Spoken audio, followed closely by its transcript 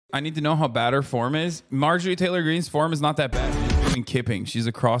I need to know how bad her form is. Marjorie Taylor Greene's form is not that bad. She's doing kipping. She's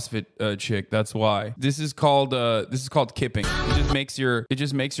a CrossFit chick. That's why. This is called kipping. It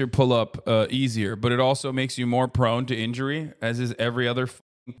just makes your pull up easier, but it also makes you more prone to injury, as is every other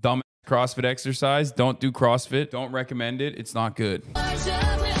dumb CrossFit exercise. Don't do CrossFit. Don't recommend it. It's not good.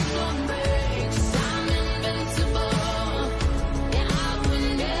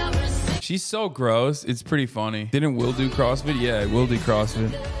 She's so gross. It's pretty funny. Didn't Will do CrossFit? Yeah, Will do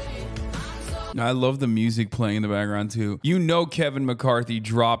CrossFit. I love the music playing in the background too. You know Kevin McCarthy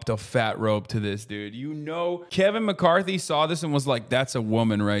dropped a fat rope to this, dude. You know Kevin McCarthy saw this and was like, that's a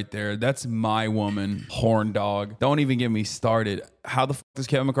woman right there. That's my woman. Horn dog. Don't even get me started. How the fuck does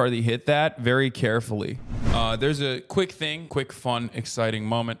Kevin McCarthy hit that? Very carefully. There's a quick fun, exciting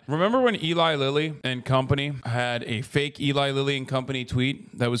moment. Remember when Eli Lilly and company had a fake Eli Lilly and company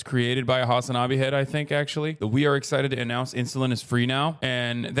tweet that was created by a Hassan Abihed, I think, actually? We are excited to announce insulin is free now.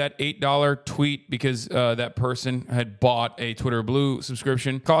 And that $8 tweet, because that person had bought a Twitter Blue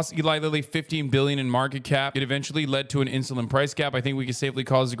subscription, cost Eli Lilly $15 billion in market cap. It eventually led to an insulin price cap. I think we can safely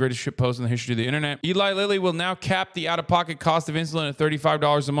call this the greatest shit post in the history of the internet. Eli Lilly will now cap the out-of-pocket cost of insulin at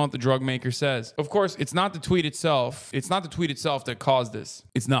 $35 a month, the drug maker says. Of course, it's not the tweet itself. It's not the tweet itself that caused this.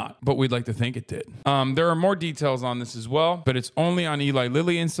 It's not, but we'd like to think it did. There are more details on this as well, but it's only on Eli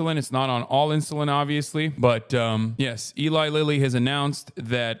Lilly insulin. It's not on all insulin, obviously. But yes, Eli Lilly has announced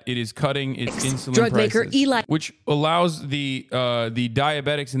that it is cutting its insulin drug prices, maker Eli, which allows the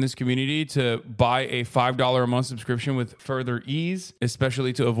diabetics in this community to buy a $5 a month subscription with further ease,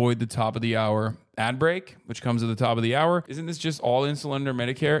 especially to avoid the top of the hour ad break, which comes at the top of the hour. Isn't this just all insulin under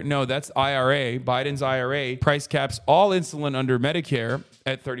Medicare? No, that's IRA. Biden's IRA price caps all insulin under Medicare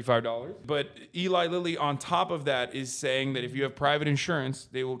at $35. But Eli Lilly, on top of that, is saying that if you have private insurance,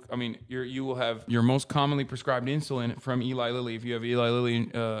 you will have your most commonly prescribed insulin from Eli Lilly. If you have Eli Lilly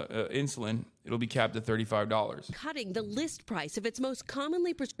insulin, it'll be capped at $35. Cutting the list price of its most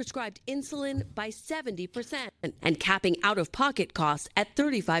commonly prescribed insulin by 70% and capping out-of-pocket costs at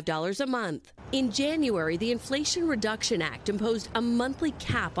 $35 a month. In January, the Inflation Reduction Act imposed a monthly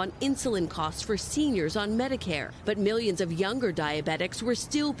cap on insulin costs for seniors on Medicare, but millions of younger diabetics were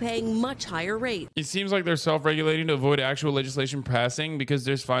still paying much higher rates. It seems like they're self-regulating to avoid actual legislation passing because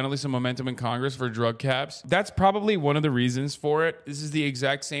there's finally some momentum in Congress for drug caps. That's probably one of the reasons for it. This is the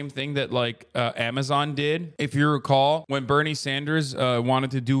exact same thing that Amazon did. If you recall, when Bernie Sanders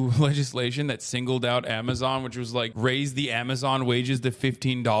wanted to do legislation that singled out Amazon, which was like raise the Amazon wages to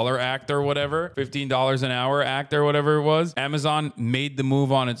 $15 act or whatever, $15 an hour act or whatever it was, Amazon made the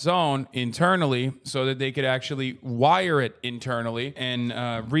move on its own internally so that they could actually wire it internally and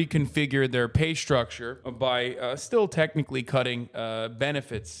reconfigure their pay structure by still technically cutting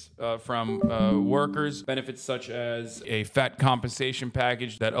benefits from workers, benefits such as a fat compensation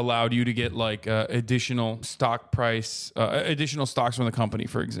package that allowed you to get additional stock price, additional stocks from the company,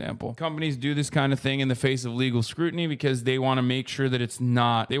 for example. Companies do this kind of thing in the face of legal scrutiny because they want to make sure that it's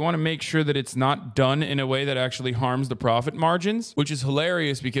not done in a way that actually harms the profit margins, which is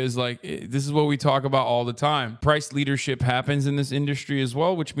hilarious because this is what we talk about all the time. Price leadership happens in this industry as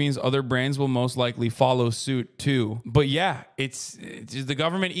well, which means other brands will most likely follow suit too. But yeah, it's the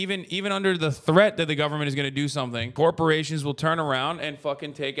government, even under the threat that the government is going to do something, corporations will turn around and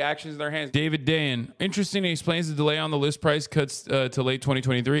fucking take actions in their hands. David Dayen, interesting, he explains the delay on the list price cuts to late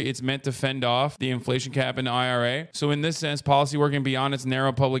 2023. It's meant to fend off the inflation cap in the IRA. So in this sense, policy working beyond its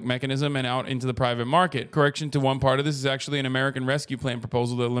narrow public mechanism and out into the private market. Correction to one part of this is actually an American Rescue Plan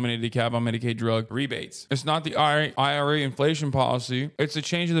proposal that eliminated the cap on Medicaid drug rebates. It's not the IRA inflation policy. It's a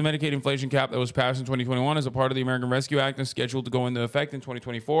change of the Medicaid inflation cap that was passed in 2021 as a part of the American Rescue Act and scheduled to go into effect in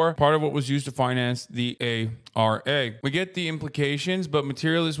 2024. Part of what was used to finance the ARA. We get the implications, but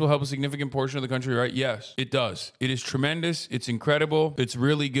materialists will help a significant portion of the country, right? Yes, it does. It is tremendous. It's incredible. It's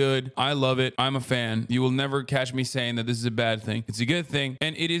really good. I love it. I'm a fan. You will never catch me saying that this is a bad thing. It's a good thing.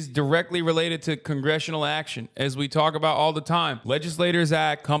 And it is directly related to congressional action. As we talk about all the time, legislators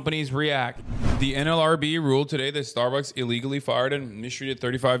act, companies react. The NLRB ruled today that Starbucks illegally fired and mistreated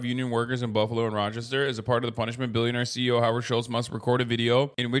 35 union workers in Buffalo and Rochester. As a part of the punishment, billionaire CEO Howard Schultz must record a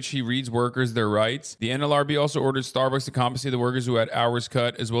video in which he reads workers their rights. The NLRB also ordered Starbucks to compensate the workers who had hours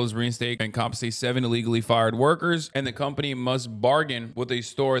cut, as well as reinstate and compensate 7 illegally fired workers. And the company must bargain with a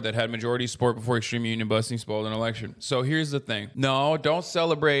store that had majority support before extreme union busting spoiled an election. So here's the thing. No, don't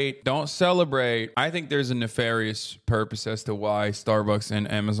celebrate. Don't celebrate. I think there's a nefarious purpose as to why Starbucks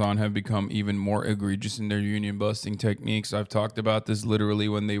and Amazon have become even more more egregious in their union busting techniques. I've talked about this literally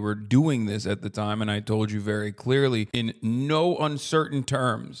when they were doing this at the time, and I told you very clearly in no uncertain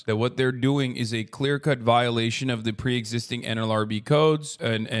terms that what they're doing is a clear-cut violation of the pre-existing NLRB codes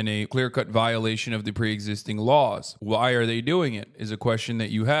and a clear-cut violation of the pre-existing laws. Why are they doing it is a question that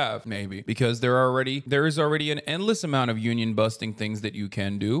you have, maybe. Because there is already an endless amount of union busting things that you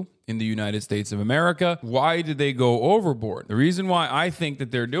can do in the United States of America. Why did they go overboard? The reason why I think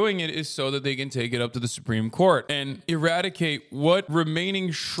that they're doing it is so that they can take it up to the Supreme Court and eradicate what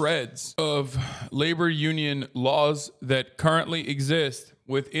remaining shreds of labor union laws that currently exist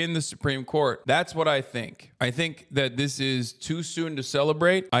within the Supreme Court. That's what I think. I think that this is too soon to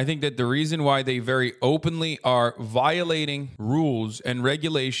celebrate. I think that the reason why they very openly are violating rules and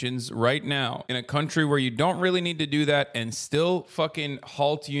regulations right now in a country where you don't really need to do that and still fucking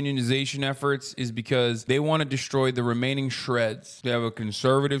halt unionization efforts is because they want to destroy the remaining shreds. They have a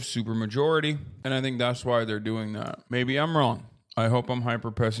conservative supermajority, and I think that's why they're doing that. Maybe I'm wrong. I hope I'm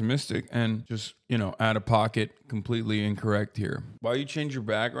hyper pessimistic and just, out of pocket, completely incorrect here. Why you change your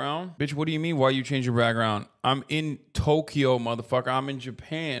background? Bitch, what do you mean why you change your background? I'm in Tokyo, motherfucker. I'm in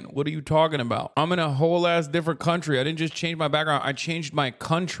Japan. What are you talking about? I'm in a whole ass different country. I didn't just change my background. I changed my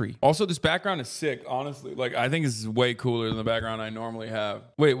country. Also, this background is sick, honestly. Like, I think this is way cooler than the background I normally have.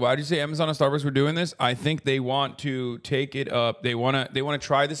 Wait, why did you say Amazon and Starbucks were doing this? I think they want to take it up. They want to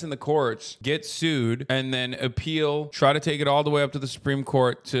try this in the courts, get sued, and then appeal, try to take it all the way up to the Supreme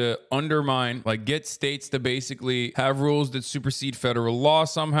Court to undermine, get states to basically have rules that supersede federal law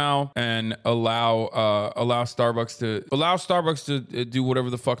somehow and allow Starbucks to do whatever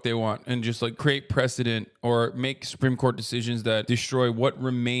the fuck they want and just create precedent or make Supreme Court decisions that destroy what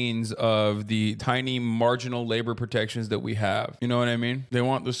remains of the tiny marginal labor protections that we have. You know what I mean? They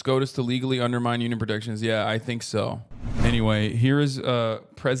want the SCOTUS to legally undermine union protections. Yeah, I think so. Anyway, here is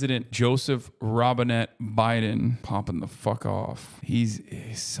President Joseph Robinette Biden popping the fuck off. He's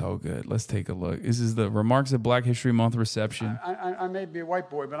so good. Let's take a look. This is the Remarks at Black History Month reception. I may be a white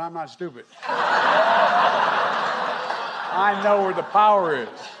boy, but I'm not stupid. I know where the power is.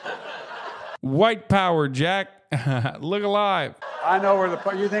 White power, Jack. Look alive. I know where the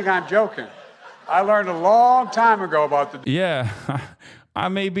power. You think I'm joking? I learned a long time ago about the... Yeah. I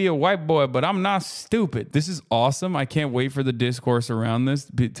may be a white boy, but I'm not stupid. This is awesome. I can't wait for the discourse around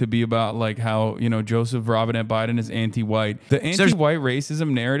this to be about how, Joseph Robinette Biden is anti-white. The anti-white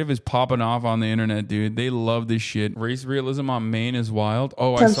racism narrative is popping off on the internet, dude. They love this shit. Race realism on Maine is wild.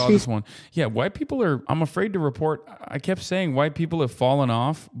 Oh, I saw this one. Yeah, white people I'm afraid to report. I kept saying white people have fallen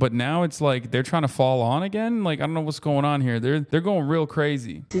off, but now it's they're trying to fall on again. I don't know what's going on here. They're going real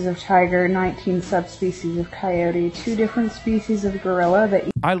crazy. Species of tiger, 19 subspecies of coyote, 2 different species of gorilla.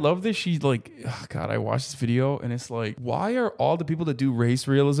 I love this. She's God, I watched this video and it's why are all the people that do race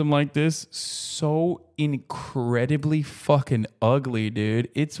realism like this so incredibly fucking ugly, dude?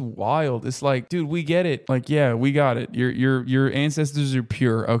 It's wild. It's dude, we get it. Yeah, we got it. Your ancestors are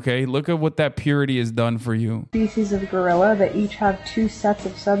pure, okay? Look at what that purity has done for you. Species of gorilla that each have 2 sets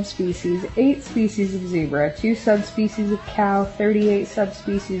of subspecies, 8 species of zebra, 2 subspecies of cow, 38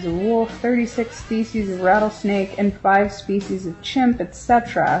 subspecies of wolf, 36 species of rattlesnake, and 5 species of chimp,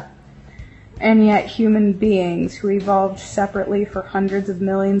 etc. And yet human beings who evolved separately for hundreds of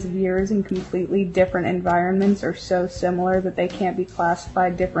millions of years in completely different environments are so similar that they can't be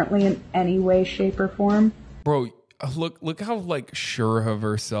classified differently in any way, shape, or form. Bro, look how sure of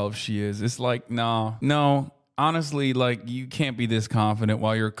herself she is. It's no. Honestly, you can't be this confident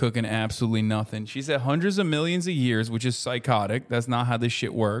while you're cooking absolutely nothing. She said hundreds of millions of years, which is psychotic. That's not how this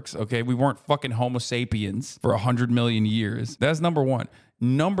shit works, okay? We weren't fucking Homo sapiens for 100 million years. That's number one.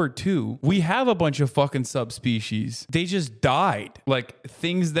 Number two, we have a bunch of fucking subspecies. They just died.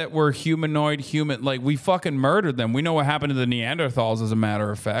 Things that were humanoid, we fucking murdered them. We know what happened to the Neanderthals, as a matter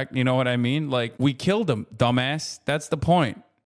of fact. You know what I mean? We killed them, dumbass. That's the point.